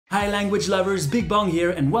Hi language lovers, Big Bong here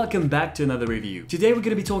and welcome back to another review. Today we're going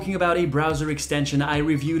to be talking about a browser extension I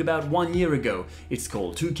reviewed about 1 year ago. It's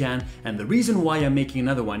called Toucan, and the reason why I'm making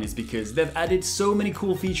another one is because they've added so many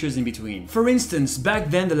cool features in between. For instance, back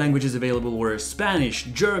then the languages available were Spanish,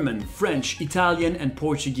 German, French, Italian and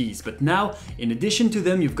Portuguese, but now in addition to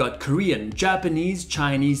them you've got Korean, Japanese,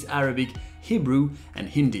 Chinese, Arabic, Hebrew and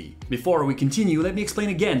Hindi. Before we continue, let me explain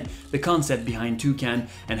again the concept behind Toucan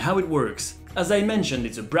and how it works. As I mentioned,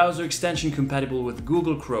 it's a browser extension compatible with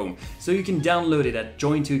Google Chrome, so you can download it at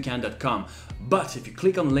jointoucan.com. But if you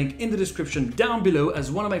click on the link in the description down below,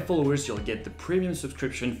 as one of my followers, you'll get the premium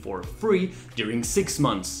subscription for free during 6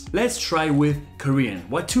 months. Let's try with Korean.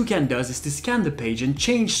 What Toucan does is to scan the page and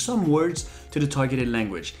change some words to the targeted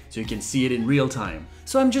language, so you can see it in real time.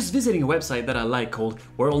 So I'm just visiting a website that I like called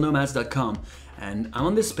worldnomads.com. And I'm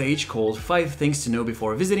on this page called 5 Things to Know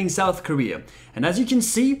Before Visiting South Korea. And as you can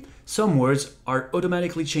see, some words are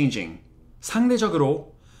automatically changing.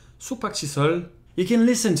 상대적으로, 숙박시설. You can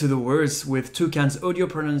listen to the words with Toucan's audio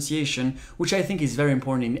pronunciation, which I think is very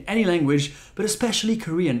important in any language, but especially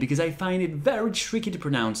Korean because I find it very tricky to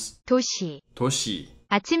pronounce. 도시, 도시,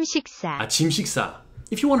 아침 식사, 아침 식사.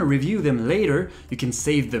 If you want to review them later, you can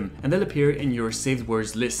save them and they'll appear in your saved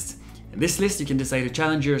words list. In this list, you can decide to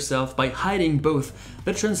challenge yourself by hiding both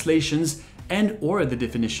the translations and or the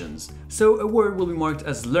definitions. So a word will be marked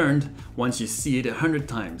as learned once you see it 100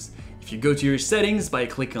 times. If you go to your settings by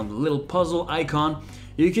clicking on the little puzzle icon,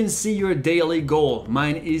 you can see your daily goal.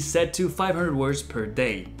 Mine is set to 500 words per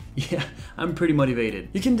day. Yeah, I'm pretty motivated.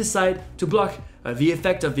 You can decide to block the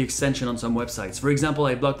effect of the extension on some websites. For example,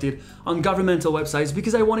 I blocked it on governmental websites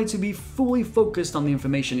because I wanted to be fully focused on the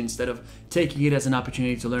information instead of taking it as an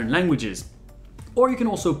opportunity to learn languages. Or you can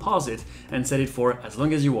also pause it and set it for as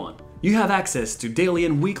long as you want. You have access to daily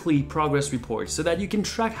and weekly progress reports so that you can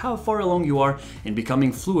track how far along you are in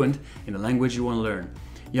becoming fluent in the language you want to learn.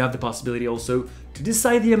 You have the possibility also to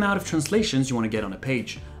decide the amount of translations you want to get on a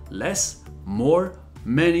page. Less, more,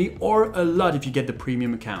 many, or a lot if you get the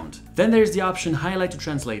premium account. Then there's the option highlight to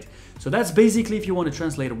translate. So that's basically if you want to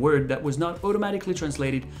translate a word that was not automatically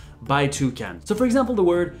translated by Toucan. So for example, the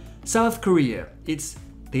word South Korea, it's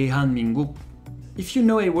대한민국. If you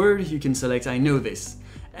know a word, you can select I know this.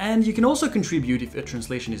 And you can also contribute if a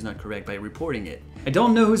translation is not correct by reporting it. I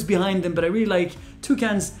don't know who's behind them, but I really like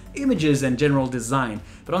Toucan's images and general design.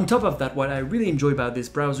 But on top of that, what I really enjoy about this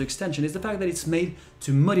browser extension is the fact that it's made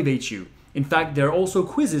to motivate you. In fact, there are also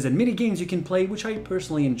quizzes and mini games you can play, which I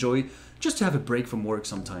personally enjoy just to have a break from work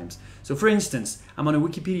sometimes. So for instance, I'm on a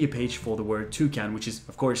Wikipedia page for the word toucan, which is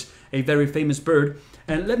of course a very famous bird.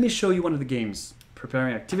 And let me show you one of the games.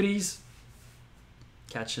 Preparing activities,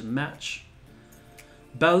 catch a match,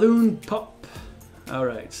 balloon pop. All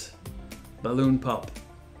right, balloon pop.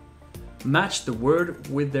 Match the word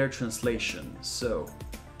with their translation. So,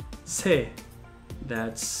 새,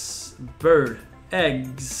 that's bird.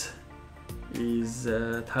 Eggs is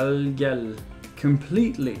달걀.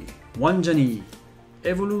 Completely, 완전히.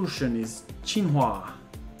 Evolution is 진화.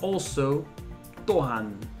 Also,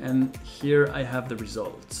 또한. And here I have the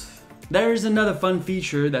results. There's another fun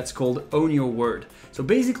feature that's called Own Your Word. So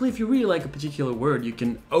basically, if you really like a particular word, you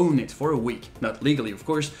can own it for a week. Not legally, of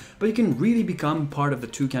course, but you can really become part of the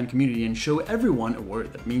Toucan community and show everyone a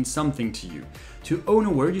word that means something to you. To own a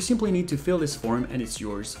word, you simply need to fill this form and it's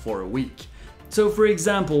yours for a week. So for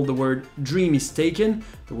example, the word dream is taken,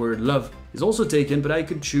 the word love is also taken, but I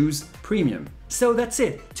could choose premium. So that's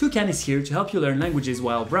it. Toucan is here to help you learn languages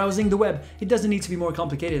while browsing the web. It doesn't need to be more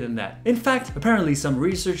complicated than that. In fact, apparently some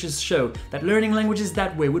researchers show that learning languages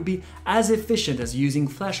that way would be as efficient as using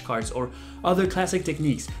flashcards or other classic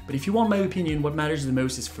techniques. But if you want my opinion, what matters the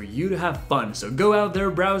most is for you to have fun. So go out there,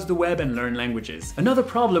 browse the web and learn languages. Another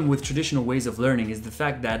problem with traditional ways of learning is the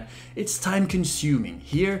fact that it's time consuming.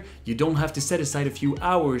 Here, you don't have to set aside a few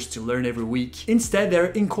hours to learn every week. Instead, they're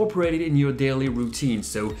incorporated in your daily routine.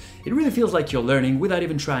 So it really feels like you're learning without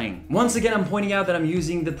even trying. Once again, I'm pointing out that I'm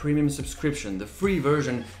using the premium subscription. The free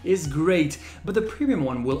version is great, but the premium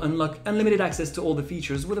one will unlock unlimited access to all the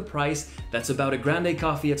features with a price that's about a grande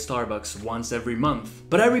coffee at Starbucks once every month.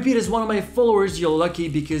 But I repeat, as one of my followers, you're lucky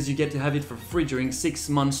because you get to have it for free during 6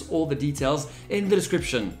 months, all the details in the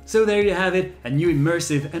description. So there you have it, a new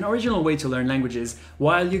immersive and original way to learn languages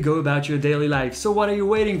while you go about your daily life. So what are you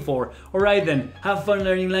waiting for? Alright then, have fun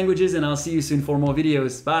learning languages and I'll see you soon for more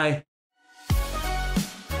videos. Bye!